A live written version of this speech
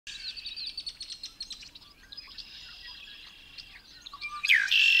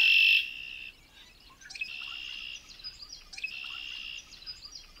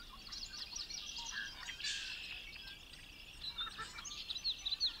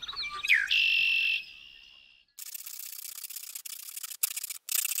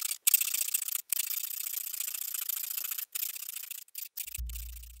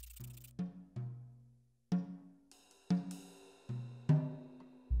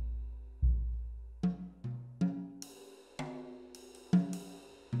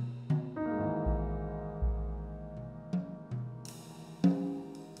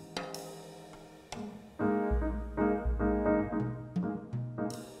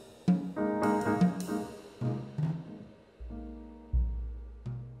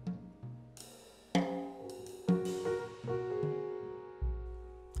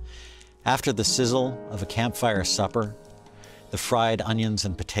After the sizzle of a campfire supper, the fried onions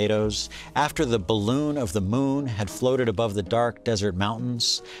and potatoes, after the balloon of the moon had floated above the dark desert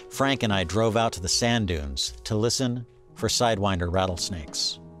mountains, Frank and I drove out to the sand dunes to listen for Sidewinder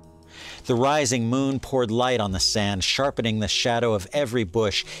rattlesnakes. The rising moon poured light on the sand, sharpening the shadow of every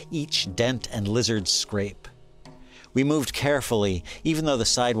bush, each dent and lizard scrape. We moved carefully, even though the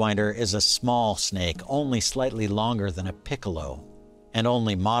Sidewinder is a small snake, only slightly longer than a piccolo, and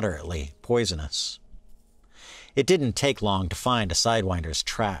only moderately poisonous. It didn't take long to find a Sidewinder's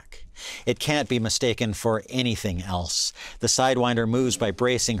track. It can't be mistaken for anything else. The Sidewinder moves by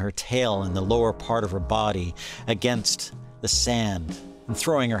bracing her tail and the lower part of her body against the sand and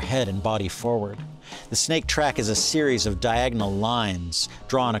throwing her head and body forward. The snake track is a series of diagonal lines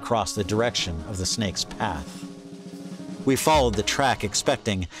drawn across the direction of the snake's path. We followed the track,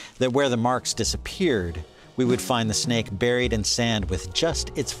 expecting that where the marks disappeared, we would find the snake buried in sand with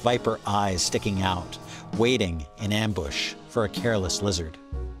just its viper eyes sticking out, waiting in ambush for a careless lizard.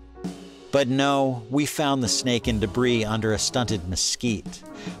 But no, we found the snake in debris under a stunted mesquite,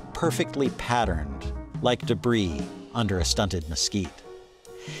 perfectly patterned like debris under a stunted mesquite.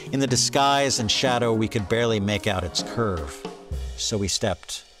 In the disguise and shadow, we could barely make out its curve, so we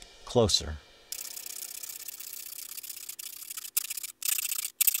stepped closer.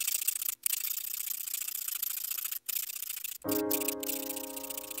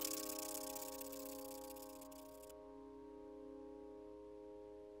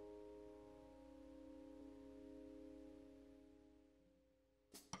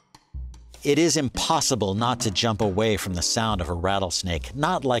 It is impossible not to jump away from the sound of a rattlesnake,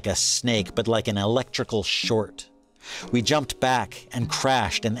 not like a snake, but like an electrical short. We jumped back and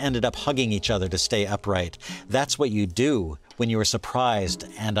crashed and ended up hugging each other to stay upright. That's what you do when you are surprised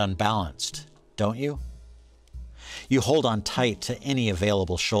and unbalanced, don't you? You hold on tight to any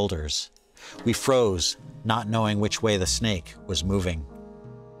available shoulders. We froze, not knowing which way the snake was moving.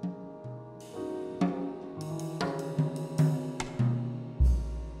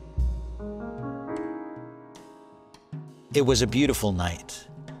 It was a beautiful night.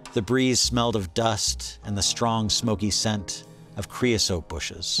 The breeze smelled of dust and the strong, smoky scent of creosote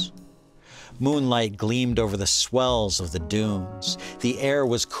bushes. Moonlight gleamed over the swells of the dunes. The air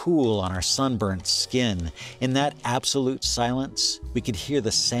was cool on our sunburnt skin. In that absolute silence, we could hear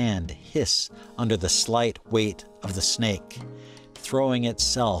the sand hiss under the slight weight of the snake, throwing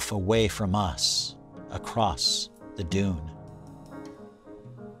itself away from us across the dune.